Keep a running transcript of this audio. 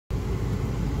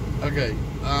Okay,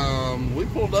 we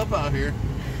pulled up out here,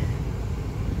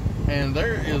 and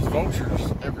there is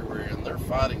vultures everywhere, and they're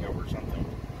fighting over something.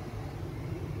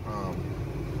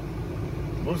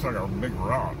 Looks like a big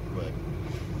rock, but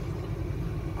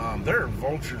there are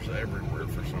vultures everywhere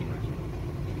for some reason.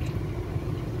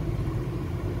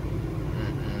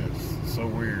 And it's so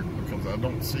weird because I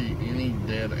don't see any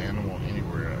dead animal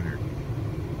anywhere out here.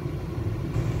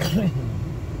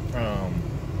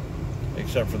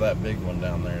 Except for that big one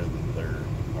down there that they're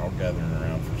all gathering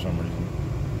around for some reason.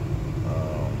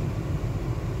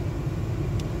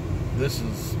 This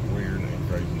is weird and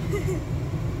crazy.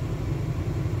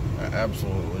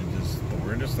 Absolutely just the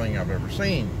weirdest thing I've ever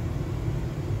seen.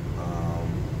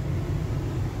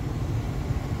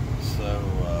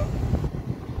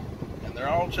 And they're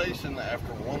all chasing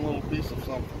after one little piece of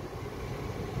something.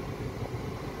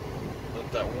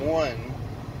 But that one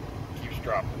keeps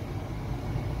dropping.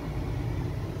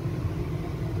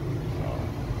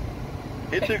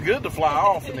 It's too good to fly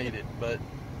off and eat it, but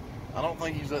I don't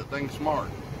think he's that thing smart.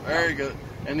 There you go.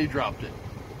 And he dropped it.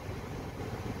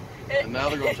 And now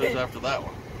they're going to chase after that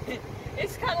one.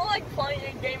 It's kind of like playing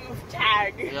a game of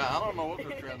tag. Yeah, I don't know what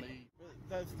they're trying to eat.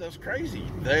 That's crazy.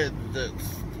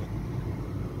 That's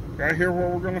right here where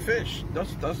we're going to fish.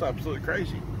 That's absolutely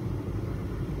crazy.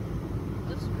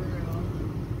 That's brutal.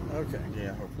 Okay,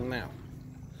 yeah. Now,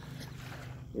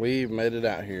 we've made it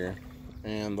out here,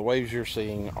 and the waves you're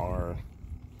seeing are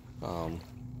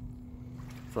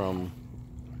from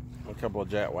a couple of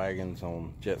jet wagons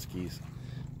on jet skis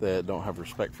that don't have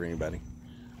respect for anybody.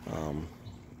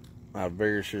 I'm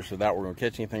very seriously doubt we're going to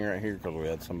catch anything right here because we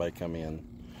had somebody come in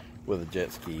with a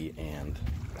jet ski and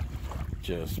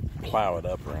just plow it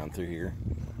up around through here.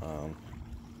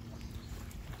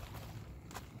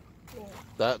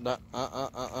 Let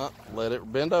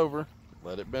it bend over.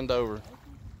 Let it bend over.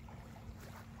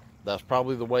 That's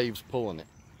probably the waves pulling it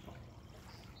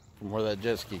from where that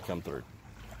jet ski come through.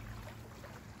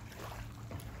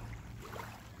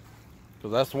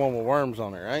 Because that's the one with worms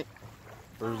on it, right?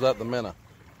 Or is that the minnow?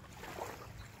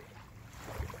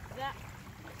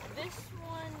 This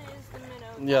one is the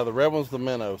minnow. Yeah, the red one's the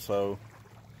minnow. So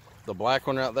the black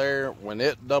one right there, when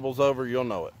it doubles over, you'll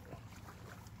know it.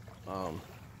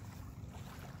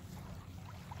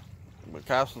 But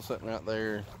Castle's sitting right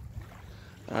there.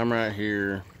 I'm right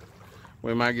here.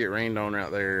 We might get rained on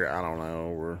right there. I don't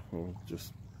know. We'll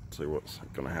just see what's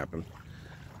going to happen.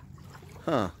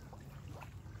 Huh.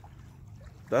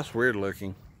 That's weird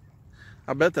looking.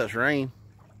 I bet that's rain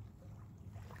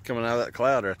coming out of that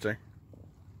cloud right there.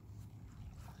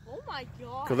 Oh my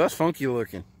god. Because that's funky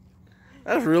looking.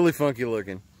 That's really funky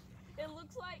looking. It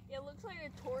looks like a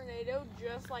tornado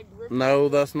just like ripping. No,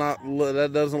 that's not.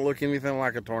 That doesn't look anything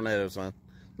like a tornado, son.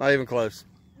 Not even close.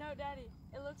 No, Daddy.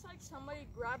 It looks like somebody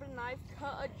grabbed a knife,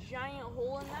 cut a giant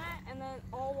hole in that, and then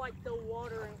all like the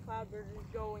water and clouds are just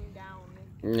going down.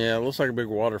 Yeah, it looks like a big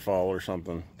waterfall or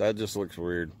something. That just looks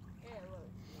weird. Yeah,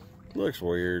 it looks weird. Looks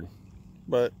weird,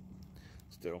 but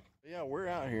still. Yeah, we're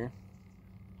out here.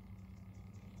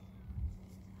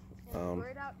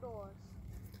 Great outdoors.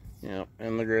 Yeah,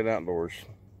 in the great outdoors.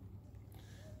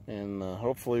 And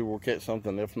hopefully we'll catch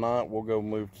something. If not, we'll go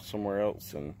move to somewhere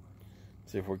else and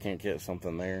see if we can't catch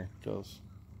something there. Because,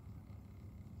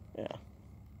 yeah,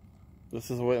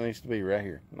 this is what it needs to be right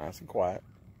here. Nice and quiet.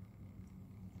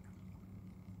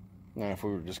 Now, if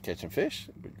we were just catching fish,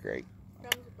 it'd be great.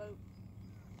 Comes a boat.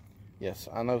 Yes,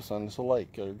 I know, son. It's a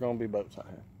lake. There's going to be boats out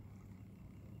here.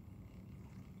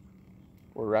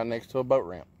 We're right next to a boat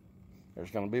ramp. There's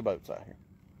going to be boats out here.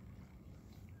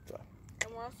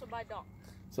 And we're also by docks.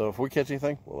 So if we catch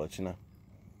anything, we'll let you know.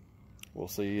 We'll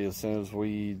see you as soon as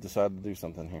we decide to do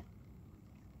something here.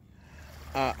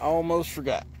 I almost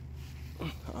forgot.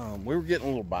 We were getting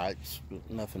little bites, but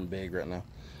nothing big right now.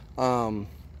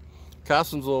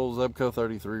 Carson's little Zebco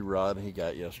 33 rod he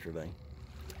got yesterday.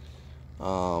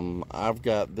 I've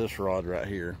got this rod right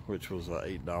here, which was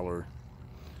an $8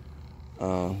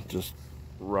 just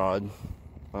rod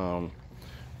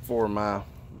for my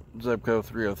Zebco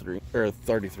 303 or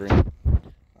 33.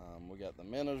 We got the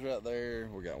minnows right there.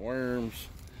 We got worms.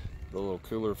 The little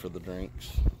cooler for the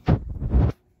drinks.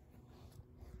 Got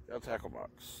a tackle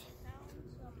box.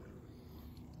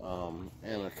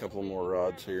 And a couple more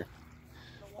rods here.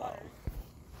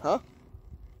 Huh?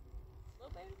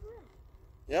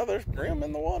 Yeah, there's brim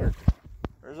in the water.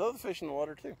 There's other fish in the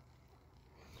water too.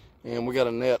 And we got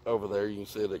a net over there. You can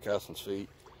see it at Carson's feet.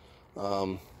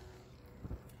 Because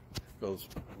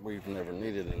we've never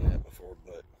needed a net before,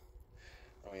 but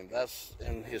I mean, that's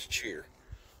in his cheer.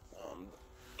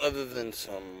 Other than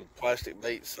some plastic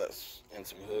baits, that's and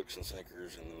some hooks and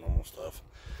sinkers and normal stuff.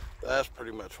 that's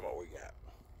pretty much what we got.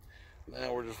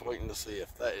 Now we're just waiting to see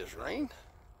if that is rain,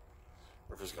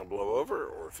 or if it's going to blow over,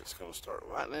 or if it's going to start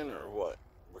lightning, or what.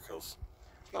 Because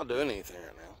it's not doing anything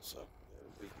right now. So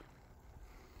it'll be,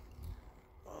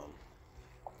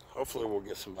 hopefully we'll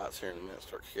get some bites here in a minute,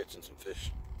 start catching some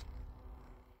fish.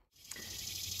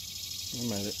 I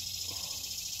made it.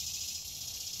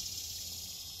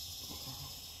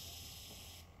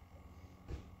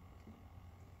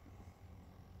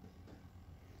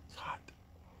 It's hot.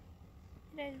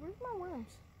 Daddy, where's my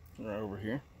worms? Right over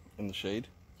here in the shade.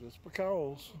 Just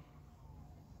because.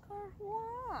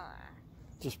 Why?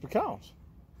 Just because.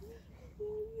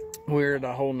 We're at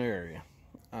a whole new area.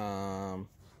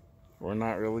 We're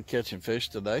not really catching fish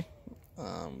today.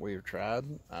 We've tried.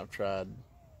 I've tried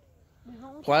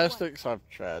plastics. I've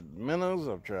tried minnows.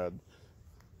 I've tried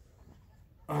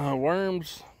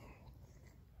worms.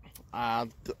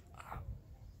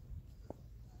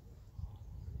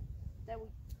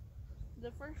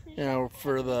 You know,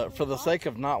 for the sake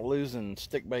of not losing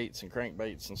stick baits and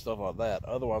crankbaits and stuff like that.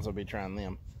 Otherwise, I'd be trying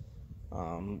them.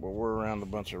 But we're around a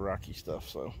bunch of rocky stuff,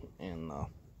 so and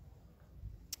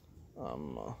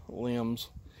limbs,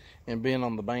 and being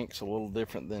on the bank's a little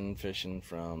different than fishing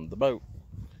from the boat,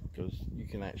 because you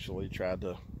can actually try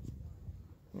to,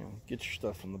 you know, get your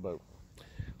stuff from the boat.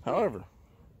 However,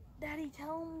 Daddy,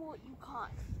 tell him what you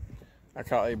caught. I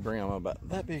caught a brim about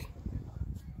that big.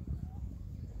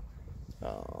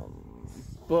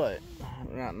 But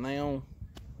right now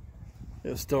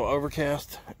it's still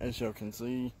overcast, as y'all can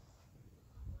see.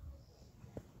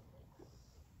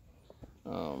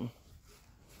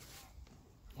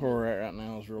 Where we're at right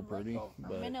now is real pretty.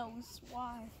 But minnows,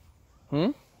 why?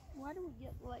 Why do we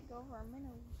get let go of our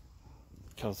minnows?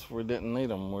 Because we didn't need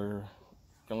them. We're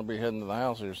gonna be heading to the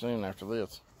house here soon after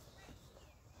this,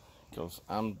 because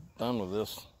I'm done with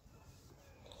this.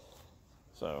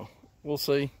 So we'll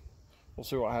see. We'll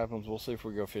see what happens. We'll see if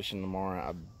we go fishing tomorrow.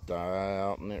 I'm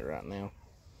doubting it right now,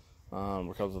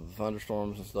 because of the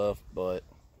thunderstorms and stuff. But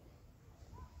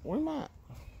we might.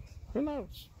 Who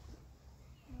knows?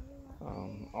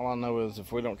 All I know is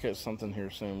if we don't catch something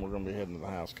here soon, we're going to be heading to the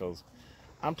house, because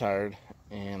I'm tired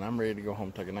and I'm ready to go home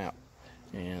and take a nap.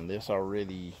 And it's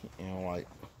already, you know, like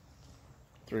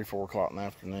 3, 4 o'clock in the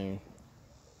afternoon.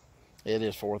 It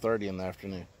is 4:30 in the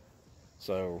afternoon.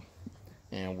 So,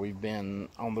 and we've been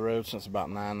on the road since about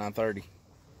 9:30.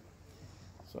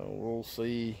 So we'll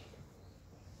see.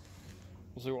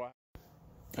 We'll see what.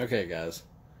 Okay, guys.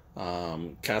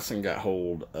 Kyson got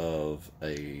hold of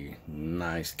a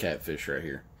nice catfish right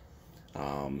here.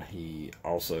 He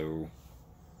also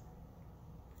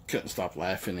couldn't stop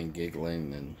laughing and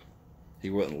giggling, and he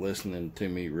wasn't listening to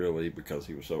me really because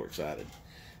he was so excited.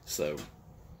 So,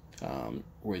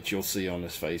 which you'll see on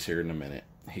his face here in a minute.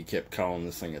 He kept calling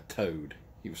this thing a toad.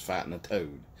 He was fighting a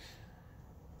toad.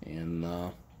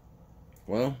 And,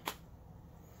 well,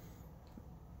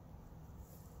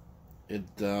 it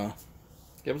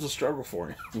was a struggle for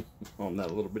him on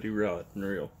that little bitty rod and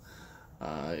reel.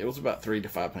 It was about 3 to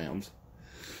 5 pounds.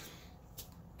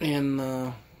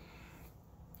 And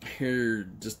here,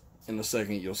 just in a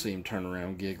second, you'll see him turn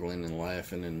around giggling and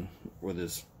laughing, and with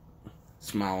his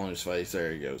smile on his face.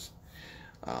 There he goes.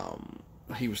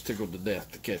 He was tickled to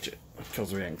death to catch it,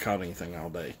 because we hadn't caught anything all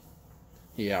day.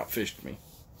 He outfished me.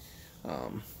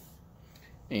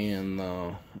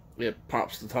 It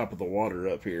pops the top of the water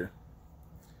up here.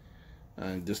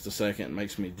 In just a second, it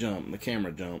makes me jump. The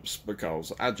camera jumps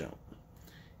because I jump.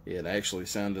 It actually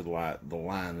sounded like the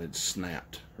line had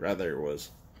snapped. Right there it was.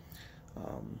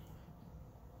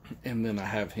 And then I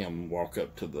have him walk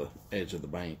up to the edge of the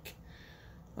bank,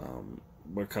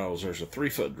 because there's a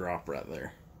 3-foot drop right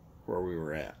there where we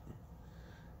were at.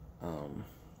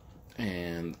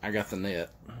 And I got the net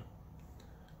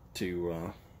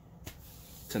to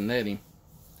net him,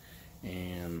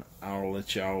 and I'll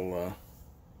let y'all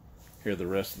hear the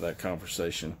rest of that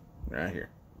conversation right here.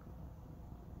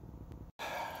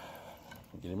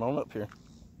 Get him on up here.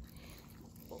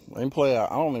 Let him play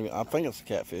out. I think it's a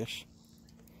catfish.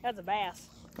 That's a bass.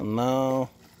 No.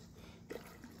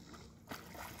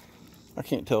 I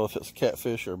can't tell if it's a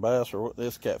catfish or a bass or what.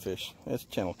 It's catfish. It's a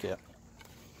channel cat.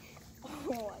 Oh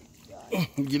my God.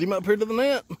 Get him up here to the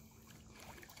net.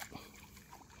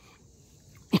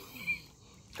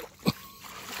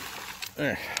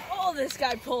 There. Oh, this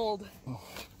guy pulled.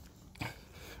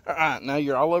 Alright, now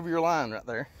you're all over your line right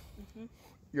there.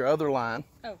 Your other line.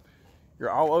 Oh. You're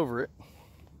all over it.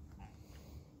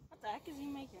 What the heck is he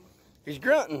making? He's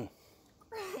grunting.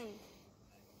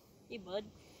 Hey, bud.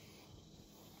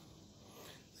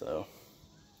 So.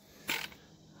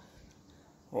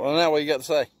 Well, now what you got to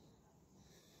say?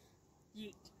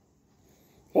 Yeet.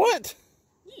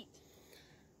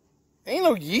 ain't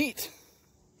no yeet.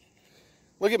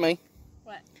 Look at me.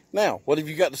 What? Now, what have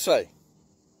you got to say?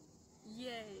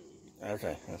 Yay.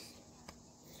 Okay.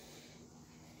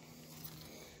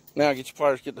 Now get your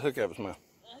pliers, get the hook out of his mouth.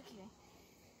 Okay.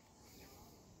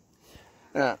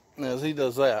 Alright, now as he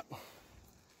does that,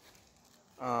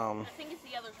 I think it's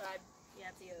the other side. Yeah,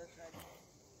 it's the other side.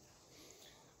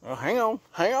 well,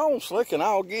 hang on, Slick, and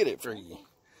I'll get it for you.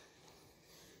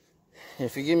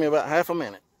 If you give me about half a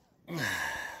minute.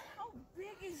 How big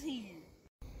is he?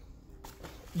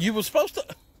 You was supposed to.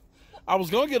 I was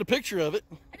gonna get a picture of it.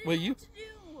 Will you? What to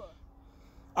do.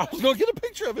 I was gonna get a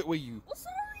picture of it. Will you? Well,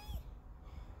 sorry.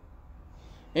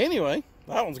 Anyway,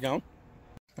 that one's gone.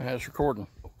 It's recording.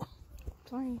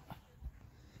 Sorry.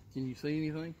 Can you see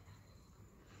anything?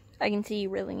 I can see you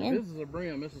reeling in. This is a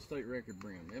brim. This is a state record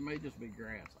brim. It may just be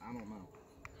grass. I don't know.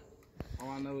 All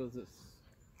I know is it's.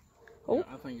 Oh. Yeah,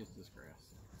 I think it's just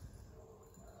grass.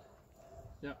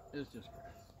 Yep, it's just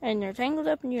grass. And you're tangled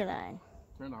up in your line.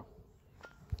 Turn off.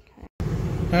 Okay.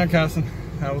 Hi, Carson.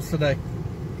 How was today?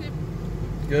 Good.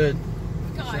 Good.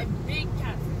 Caught a big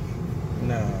catfish.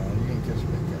 No, you didn't catch a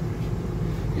big catfish.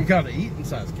 You caught an eating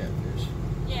size catfish.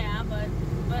 Yeah, but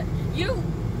you,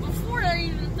 before I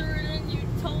even threw it in, you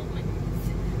told me,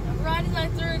 right as I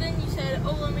threw it in, you said,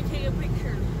 oh, let me take a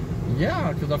picture.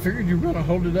 Yeah, because I figured you were going to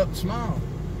hold it up and smile.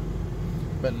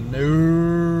 But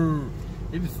no.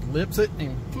 He just lips it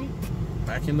and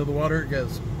back into the water it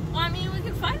goes. Well, I mean, we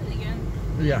can find it again.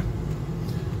 Yeah.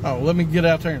 Oh, let me get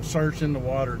out there and search in the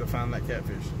water to find that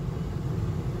catfish.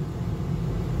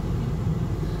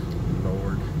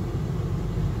 Lord.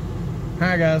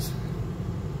 Hi, guys.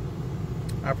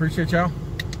 I appreciate y'all.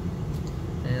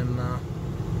 And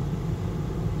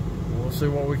we'll see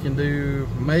what we can do.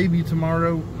 Maybe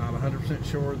tomorrow. Not 100%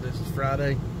 sure. This is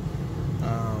Friday.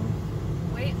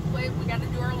 Wait, we got to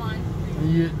do our line.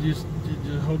 You just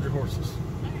hold your horses.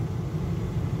 Okay.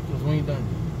 Because we ain't done.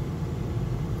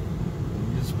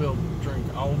 You just spilled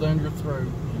drink all down your throat.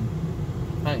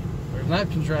 And, hey, there's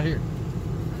napkins right here.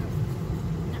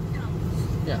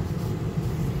 Yeah.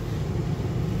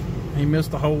 He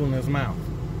missed a hole in his mouth.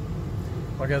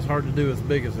 Like that's hard to do as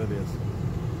big as it is.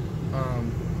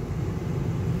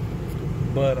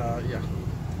 Yeah.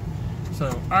 So,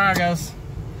 alright guys.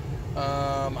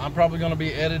 I'm probably going to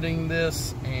be editing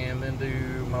this and then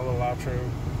do my little outro.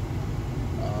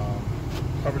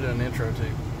 Probably do an intro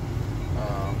too.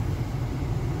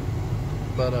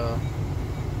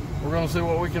 We're going to see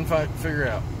what we can figure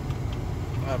out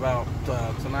about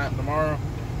tonight and tomorrow.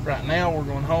 Right now we're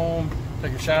going home,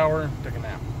 take a shower, take a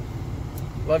nap.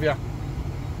 Love y'all.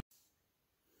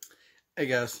 Hey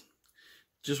guys,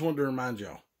 just wanted to remind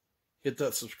y'all, hit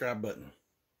that subscribe button.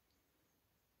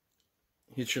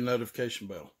 Hit your notification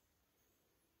bell.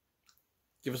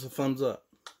 Give us a thumbs up.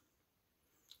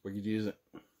 We could use it.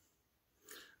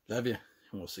 Love you,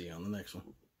 and we'll see you on the next one.